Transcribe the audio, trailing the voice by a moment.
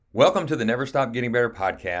Welcome to the Never Stop Getting Better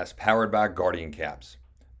podcast powered by Guardian Caps.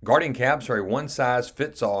 Guardian Caps are a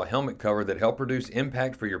one-size-fits-all helmet cover that help reduce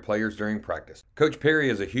impact for your players during practice. Coach Perry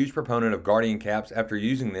is a huge proponent of Guardian Caps after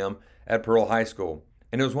using them at Pearl High School,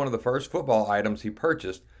 and it was one of the first football items he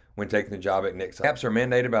purchased when taking the job at Nick's. Caps are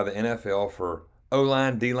mandated by the NFL for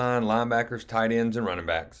O-line, D-line, linebackers, tight ends, and running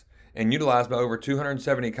backs, and utilized by over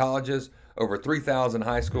 270 colleges, over 3,000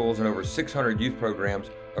 high schools, and over 600 youth programs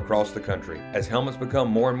across the country. As helmets become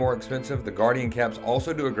more and more expensive, the Guardian Caps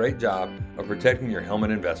also do a great job of protecting your helmet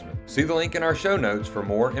investment. See the link in our show notes for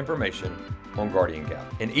more information on Guardian Cap.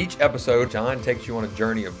 In each episode, John takes you on a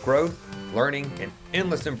journey of growth, learning, and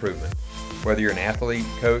endless improvement. Whether you're an athlete,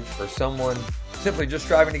 coach, or someone simply just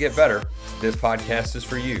striving to get better, this podcast is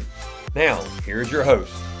for you. Now, here's your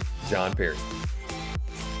host, John Perry.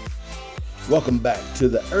 Welcome back to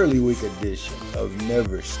the early week edition of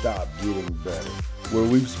Never Stop Getting Better, where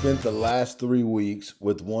we've spent the last 3 weeks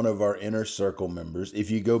with one of our inner circle members. If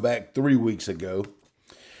you go back 3 weeks ago,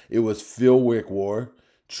 it was Phil Wickwar,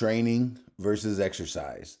 training versus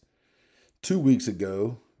exercise. 2 weeks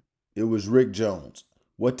ago, it was Rick Jones,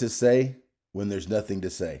 what to say when there's nothing to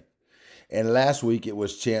say. And last week, it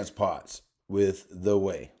was Chance Potts with The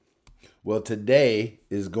Way. Well, today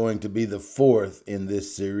is going to be the fourth in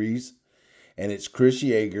this series, and it's Chris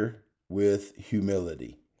Yeager with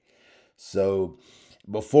Humility. So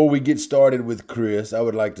before we get started with Chris, I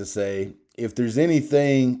would like to say, if there's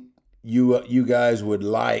anything you guys would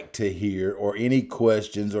like to hear, or any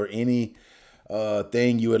questions, or any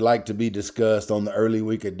thing you would like to be discussed on the early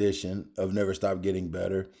week edition of Never Stop Getting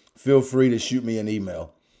Better, feel free to shoot me an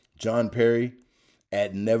email,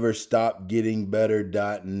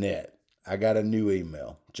 johnperry@neverstopgettingbetter.net. I got a new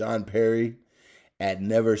email,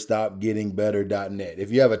 johnperry@neverstopgettingbetter.net.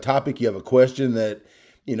 If you have a topic, you have a question that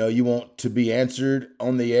you want to be answered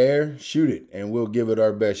on the air, shoot it, and we'll give it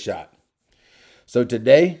our best shot. So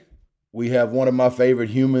today, we have one of my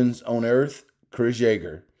favorite humans on earth, Chris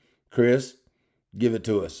Yeager. Chris, give it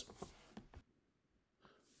to us.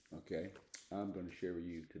 Okay, I'm going to share with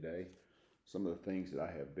you today some of the things that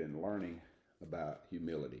I have been learning about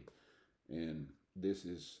humility. And this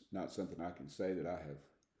is not something I can say that I have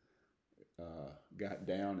got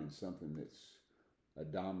down in something that's a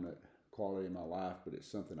dominant quality in my life, but it's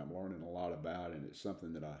something I'm learning a lot about, and it's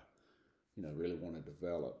something that I really want to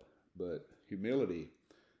develop. But humility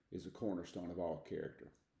is a cornerstone of all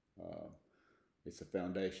character. It's the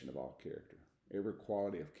foundation of all character. Every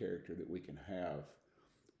quality of character that we can have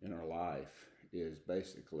in our life is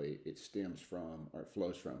basically, it stems from, or it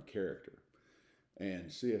flows from, character.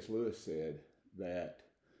 And C.S. Lewis said that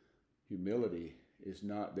humility is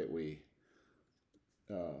not that we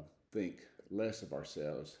think less of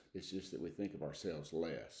ourselves, it's just that we think of ourselves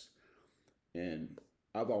less. And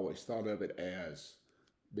I've always thought of it as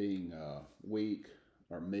being weak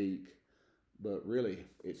or meek, but really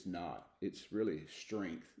it's not. It's really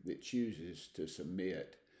strength that chooses to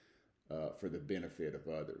submit for the benefit of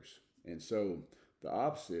others. And so the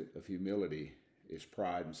opposite of humility is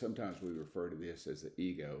pride, and sometimes we refer to this as the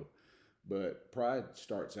ego. But pride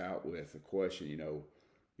starts out with a question,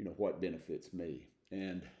 what benefits me?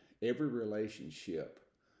 And every relationship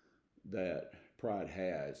that pride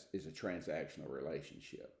has is a transactional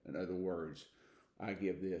relationship. In other words, I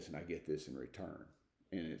give this and I get this in return.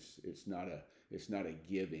 And it's not a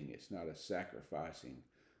giving, it's not a sacrificing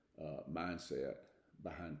mindset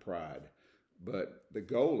behind pride. But the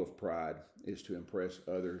goal of pride is to impress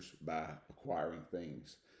others by acquiring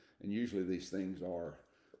things. And usually these things are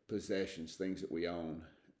possessions, things that we own.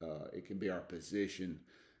 It can be our position,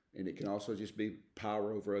 and it can also just be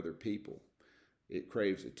power over other people. It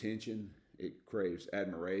craves attention, it craves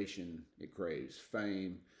admiration, it craves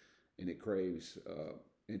fame, and it craves,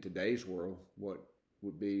 in today's world, what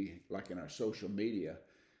would be like in our social media,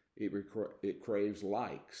 it craves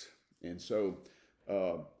likes. And so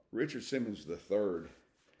Richard Simmons III,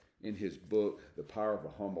 in his book, The Power of a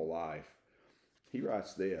Humble Life, he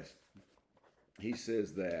writes this. He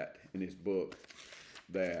says that in his book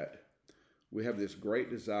that we have this great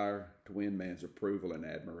desire to win man's approval and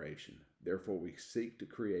admiration. Therefore, we seek to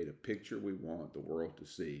create a picture we want the world to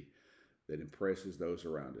see that impresses those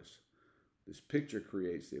around us. This picture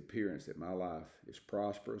creates the appearance that my life is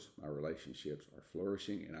prosperous, my relationships are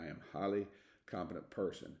flourishing, and I am a highly competent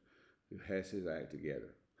person who has his act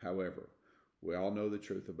together. However, we all know the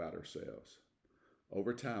truth about ourselves.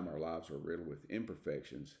 Over time, our lives are riddled with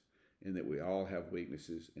imperfections, in that we all have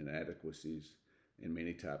weaknesses, inadequacies, and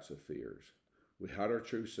many types of fears. We hide our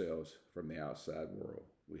true selves from the outside world.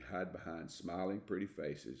 We hide behind smiling, pretty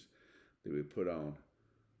faces that we put on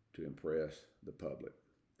to impress the public.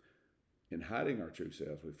 in hiding our true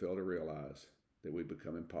selves, we fail to realize that we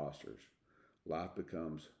become imposters. Life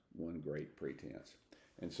becomes one great pretense.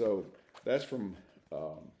 And so that's from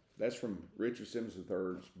Richard Simmons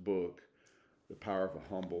III's book, The Power of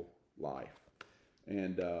a Humble Life.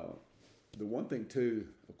 And the one thing too,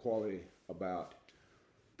 a quality about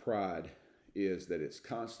pride is that it's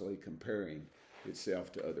constantly comparing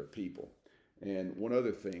itself to other people. And one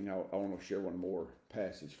other thing, I want to share one more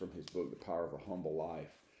passage from his book, The Power of a Humble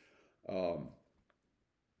Life.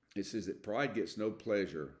 It says that pride gets no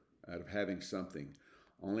pleasure out of having something,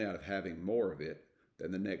 only out of having more of it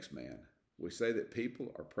than the next man. We say that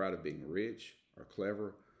people are proud of being rich, or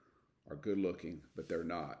clever, or good looking, but they're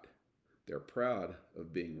not. They're proud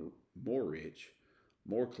of being more rich,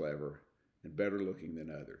 more clever, and better looking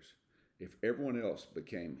than others. If everyone else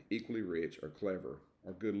became equally rich or clever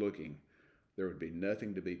or good looking, there would be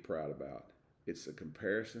nothing to be proud about. It's the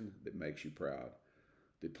comparison that makes you proud,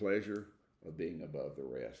 the pleasure of being above the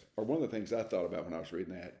rest. Or one of the things I thought about when I was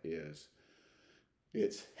reading that is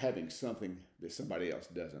it's having something that somebody else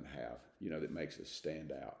doesn't have, that makes us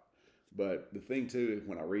stand out. But the thing too,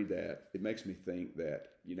 when I read that, it makes me think that,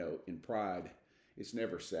 in pride, it's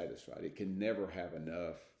never satisfied. It can never have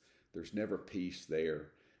enough. There's never peace there.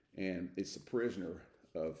 And it's a prisoner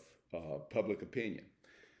of public opinion.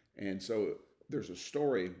 And so there's a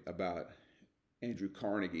story about Andrew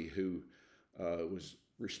Carnegie, who was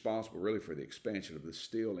responsible really for the expansion of the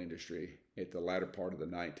steel industry at the latter part of the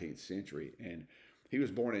 19th century. And he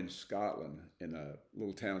was born in Scotland in a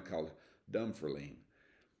little town called Dunfermline.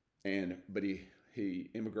 But he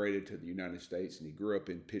immigrated to the United States, and he grew up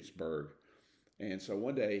in Pittsburgh. And so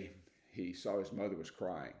one day he saw his mother was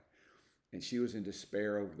crying, and she was in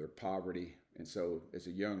despair over their poverty. And so as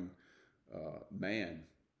a young man,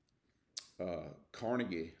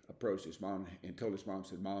 Carnegie approached his mom and told his mom,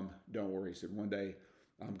 said, "Mom, don't worry." He said, "One day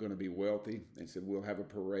I'm going to be wealthy." And said, "We'll have a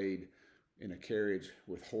parade in a carriage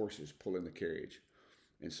with horses pulling the carriage."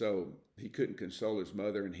 And so he couldn't console his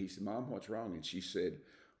mother. And he said, "Mom, what's wrong?" And she said,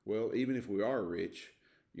 "Well, even if we are rich,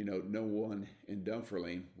 no one in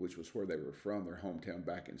Dunfermline," which was where they were from, their hometown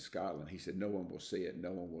back in Scotland, he said, "no one will see it.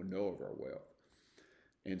 No one will know of our wealth."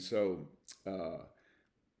 And so,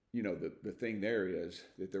 the thing there is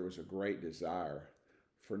that there was a great desire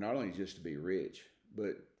for not only just to be rich,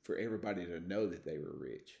 but for everybody to know that they were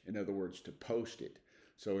rich. In other words, to post it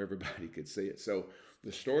so everybody could see it. So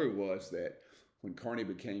the story was that when Carnegie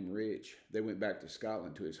became rich, they went back to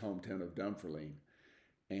Scotland to his hometown of Dunfermline.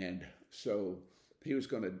 And so he was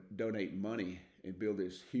going to donate money and build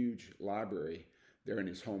this huge library there in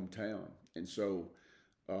his hometown. And so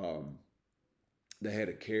they had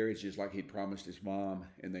a carriage just like he promised his mom,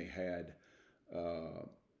 and they had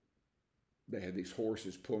these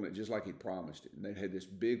horses pulling it just like he promised it. And they had this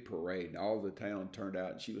big parade, and all the town turned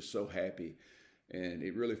out, and she was so happy. And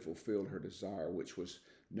it really fulfilled her desire, which was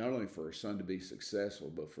not only for her son to be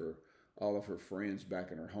successful, but for all of her friends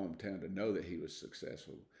back in her hometown to know that he was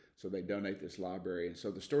successful. So they donate this library. And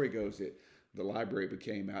so the story goes that the library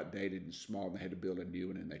became outdated and small, and they had to build a new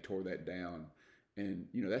one, and they tore that down. And,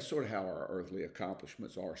 that's sort of how our earthly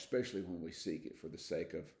accomplishments are, especially when we seek it for the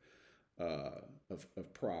sake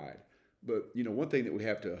of pride. But, one thing that we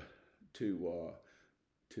have to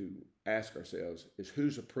ask ourselves is,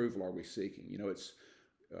 whose approval are we seeking?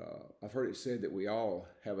 I've heard it said that we all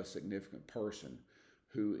have a significant person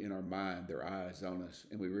who in our mind, their eye is on us,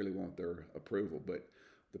 and we really want their approval. But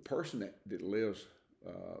the person that lives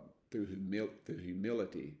through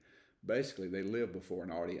humility, basically they live before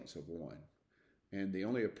an audience of one. And the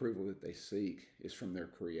only approval that they seek is from their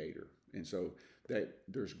Creator. And so that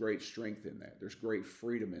there's great strength in that. There's great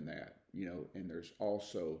freedom in that, and there's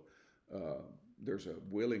also there's a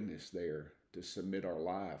willingness there to submit our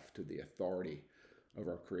life to the authority of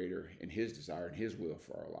our Creator and His desire and His will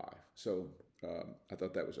for our life. So I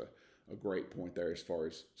thought that was a great point there as far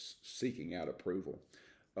as seeking out approval.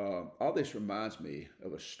 All this reminds me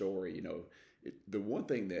of a story. The one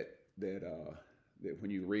thing that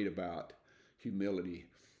when you read about humility,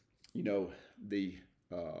 the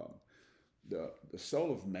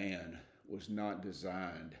soul of man was not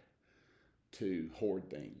designed to hoard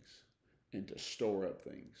things and to store up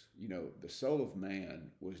things. The soul of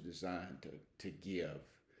man was designed to give,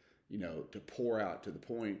 to pour out to the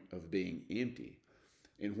point of being empty.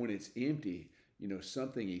 And when it's empty,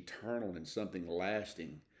 something eternal and something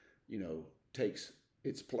lasting, takes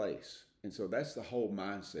its place. And so that's the whole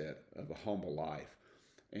mindset of a humble life.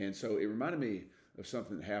 And so it reminded me of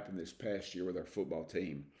something that happened this past year with our football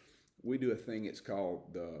team. We do a thing, it's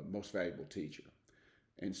called the Most Valuable Teacher.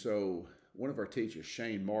 And so one of our teachers,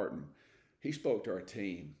 Shane Martin, he spoke to our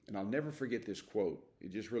team, and I'll never forget this quote.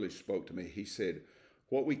 it just really spoke to me. He said,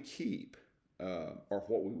 what we keep or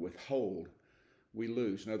what we withhold, we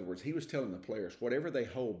lose. In other words, he was telling the players, whatever they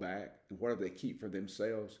hold back and whatever they keep for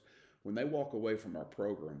themselves, when they walk away from our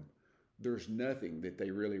program, there's nothing that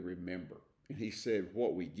they really remember. And he said,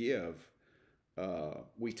 what we give,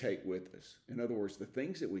 we take with us. In other words, the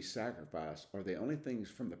things that we sacrifice are the only things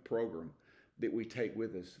from the program that we take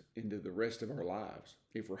with us into the rest of our lives.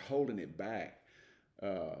 If we're holding it back,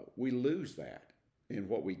 we lose that. And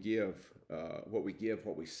what we give, what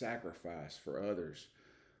we sacrifice for others,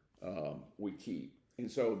 we keep.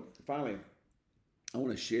 And so finally, I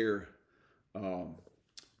want to share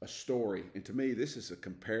a story. And to me, this is a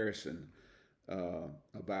comparison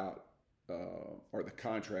about or the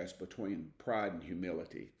contrast between pride and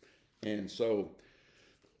humility. And so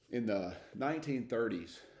in the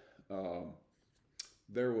 1930s,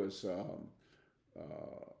 there was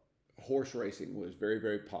horse racing was very,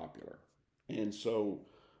 very popular. And so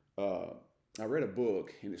I read a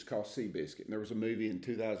book, and it's called Seabiscuit. And there was a movie in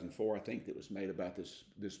 2004, I think, that was made about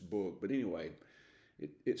this book. But anyway,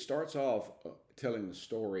 it starts off telling the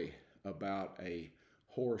story about a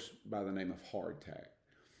horse by the name of Hardtack.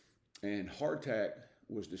 And Hardtack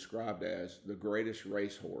was described as the greatest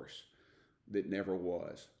racehorse that never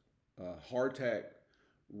was. Hardtack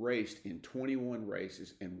raced in 21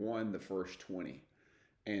 races and won the first 20.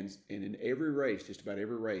 And in every race, just about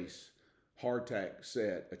every race, Hardtack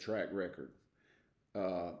set a track record.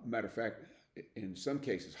 Matter of fact, in some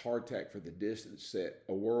cases, Hardtack for the distance set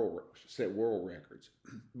world records.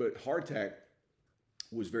 But Hardtack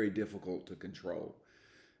was very difficult to control.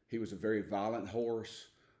 He was a very violent horse.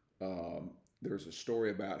 There's a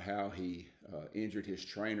story about how he injured his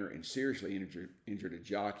trainer and seriously injured a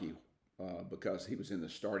jockey because he was in the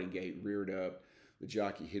starting gate, reared up. The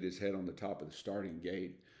jockey hit his head on the top of the starting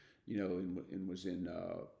gate, and was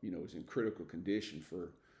in critical condition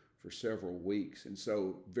for several weeks. And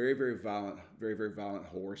so very, very violent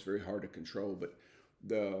horse, very hard to control. But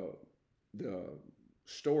the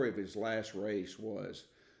story of his last race was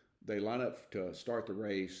they line up to start the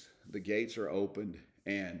race, the gates are opened,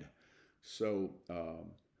 and so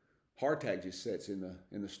Hardtack just sits in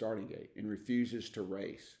the starting gate and refuses to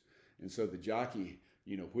race. And so the jockey,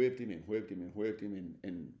 whipped him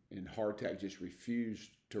and Hardtack just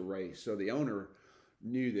refused to race. So the owner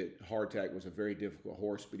knew that Hardtack was a very difficult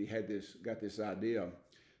horse, but he got this idea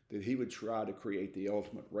that he would try to create the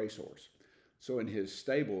ultimate racehorse. So in his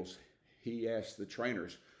stables, he asked the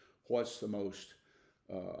trainers, what's the most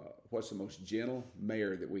gentle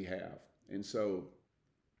mare that we have? And so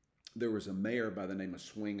there was a mare by the name of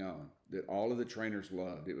Swing On that all of the trainers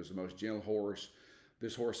loved. It was the most gentle horse.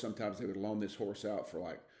 This horse, sometimes they would loan this horse out for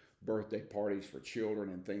like birthday parties for children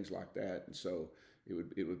and things like that. And so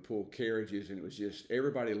it would pull carriages, and it was just,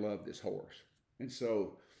 everybody loved this horse. And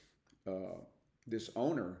so this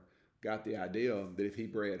owner got the idea that if he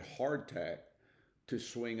bred Hardtack to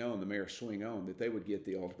Swing On, the mare Swing On, that they would get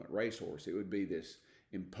the ultimate racehorse. It would be this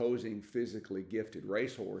imposing, physically gifted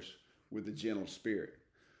racehorse with a gentle spirit.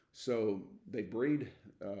 So they breed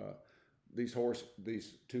these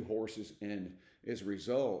two horses, and as a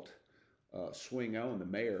result, Swing On, the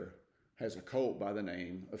mare, has a colt by the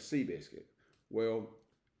name of Seabiscuit. Well,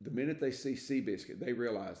 the minute they see Seabiscuit, they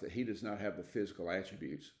realize that he does not have the physical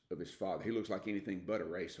attributes of his father. He looks like anything but a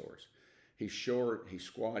racehorse. He's short, he's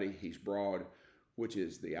squatty, he's broad, which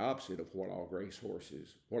is the opposite of what all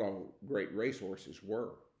great racehorses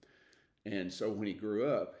were. And so when he grew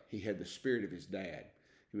up, he had the spirit of his dad.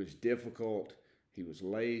 He was difficult, he was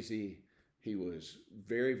lazy, he was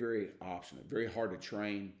very, very obstinate, very hard to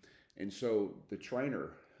train. And so the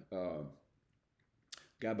trainer, a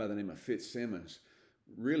guy by the name of Fitzsimmons,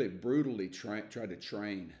 really brutally tried to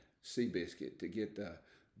train Seabiscuit to get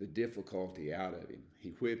the difficulty out of him. He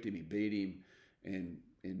whipped him, he beat him, and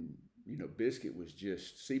Seabiscuit was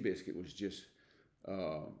just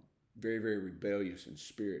very, very rebellious in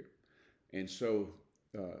spirit. And so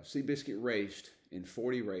Seabiscuit raced in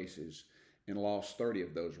 40 races and lost 30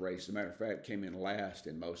 of those races. As a matter of fact, came in last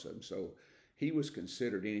in most of them. So he was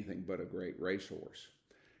considered anything but a great racehorse.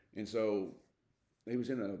 And so he was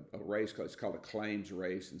in a race, it's called a claims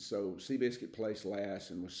race. And so Seabiscuit placed last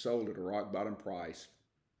and was sold at a rock bottom price.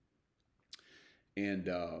 And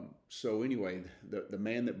so anyway, the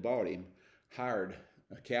man that bought him hired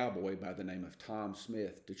a cowboy by the name of Tom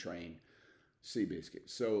Smith to train Seabiscuit.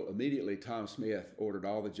 So immediately Tom Smith ordered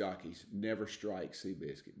all the jockeys never strike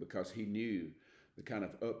Seabiscuit because he knew the kind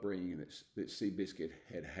of upbringing that Seabiscuit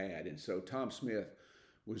had. And so Tom Smith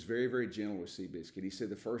was very, very gentle with Seabiscuit. He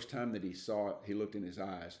said the first time that he saw it, he looked in his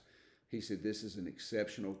eyes. He said, "This is an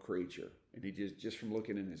exceptional creature." And he just from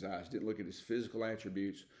looking in his eyes, didn't look at his physical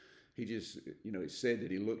attributes. He just, it said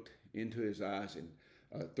that he looked into his eyes and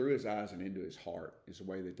through his eyes and into his heart is the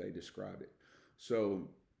way that they described it. So,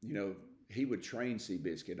 he would train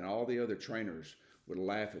Seabiscuit, and all the other trainers would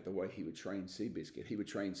laugh at the way he would train Seabiscuit. He would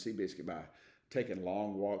train Seabiscuit by taking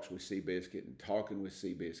long walks with Seabiscuit and talking with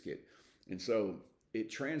Seabiscuit. And so it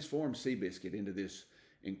transformed Seabiscuit into this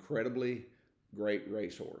incredibly great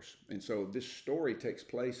racehorse. And so this story takes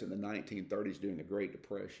place in the 1930s during the Great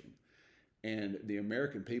Depression. And the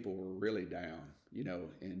American people were really down,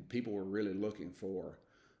 and people were really looking for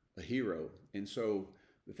a hero. And so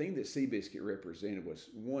the thing that Seabiscuit represented was,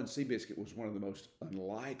 one, Seabiscuit was one of the most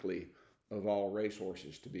unlikely of all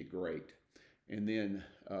racehorses to be great. And then,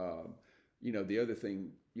 the other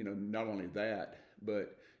thing, not only that,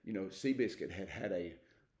 but, Seabiscuit had a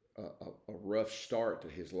rough start to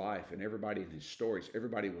his life, and everybody in his stories,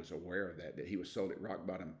 everybody was aware of that he was sold at rock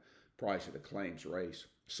bottom price at a claims race.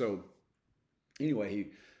 So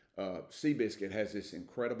anyway, Seabiscuit has this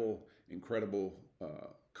incredible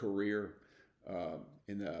career.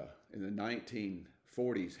 In the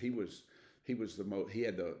 1940s, he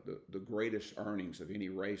had the greatest earnings of any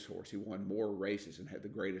racehorse. He won more races and had the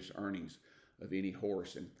greatest earnings of any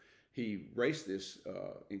horse. And he raced this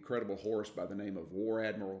incredible horse by the name of War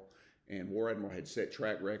Admiral, and War Admiral had set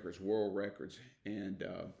track records, world records, and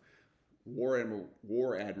War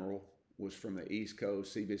Admiral was from the East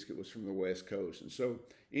Coast, Seabiscuit was from the West Coast. And so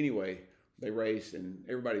anyway, they raced, and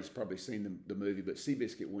everybody's probably seen the movie, but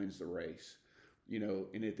Seabiscuit wins the race.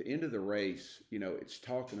 And at the end of the race, it's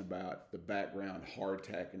talking about the background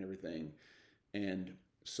hardtack and everything. And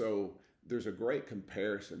so there's a great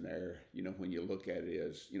comparison there, when you look at it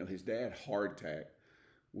is, his dad, Hardtack,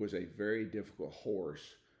 was a very difficult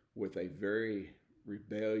horse with a very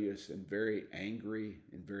rebellious and very angry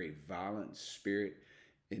and very violent spirit,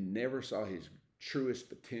 and never saw his truest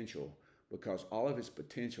potential because all of his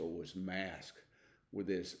potential was masked with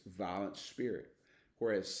this violent spirit.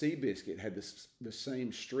 Whereas Seabiscuit had the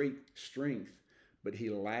same strength, but he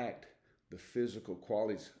lacked the physical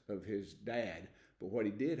qualities of his dad. But what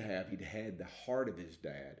he did have, he had the heart of his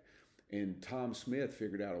dad. And Tom Smith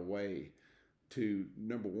figured out a way to,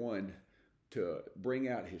 number one, to bring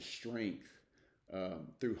out his strength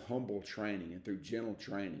through humble training and through gentle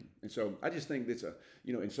training. And so I just think that's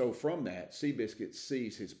and so from that, Seabiscuit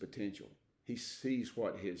sees his potential. He sees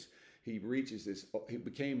he reaches this, he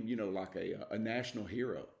became, like a national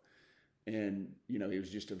hero. And, he was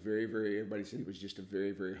just everybody said he was just a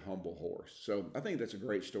very, very humble horse. So I think that's a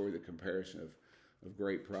great story, the comparison of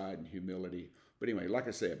great pride and humility. But anyway, like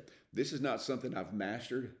I said, this is not something I've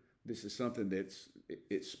mastered. This is something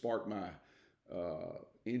it sparked my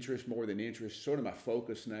interest more than interest, sort of my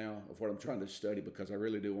focus now of what I'm trying to study, because I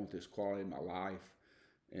really do want this quality in my life.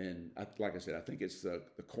 And like I said, I think it's the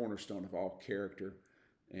cornerstone of all character.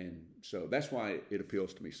 And so that's why it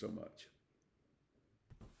appeals to me so much.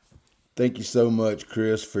 Thank you so much,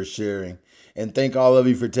 Chris, for sharing. And thank all of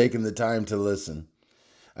you for taking the time to listen.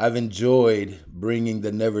 I've enjoyed bringing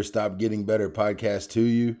the Never Stop Getting Better podcast to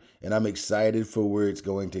you, and I'm excited for where it's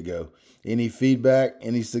going to go. Any feedback,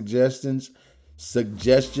 any suggestions,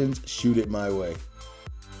 shoot it my way.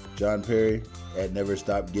 John Perry at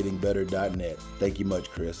neverstopgettingbetter.net. Thank you much,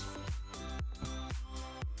 Chris.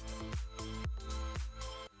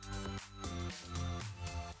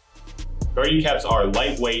 Guardian caps are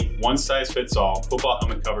lightweight, one-size-fits-all football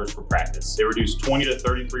helmet covers for practice. They reduce 20 to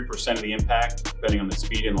 33% of the impact, depending on the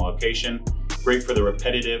speed and the location. Great for the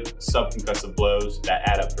repetitive, subconcussive blows that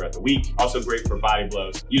add up throughout the week. Also great for body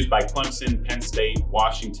blows. Used by Clemson, Penn State,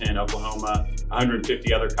 Washington, Oklahoma,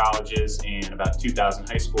 150 other colleges, and about 2,000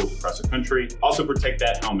 high schools across the country. Also protect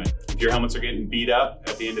that helmet. If your helmets are getting beat up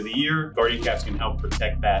at the end of the year, Guardian caps can help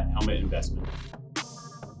protect that helmet investment.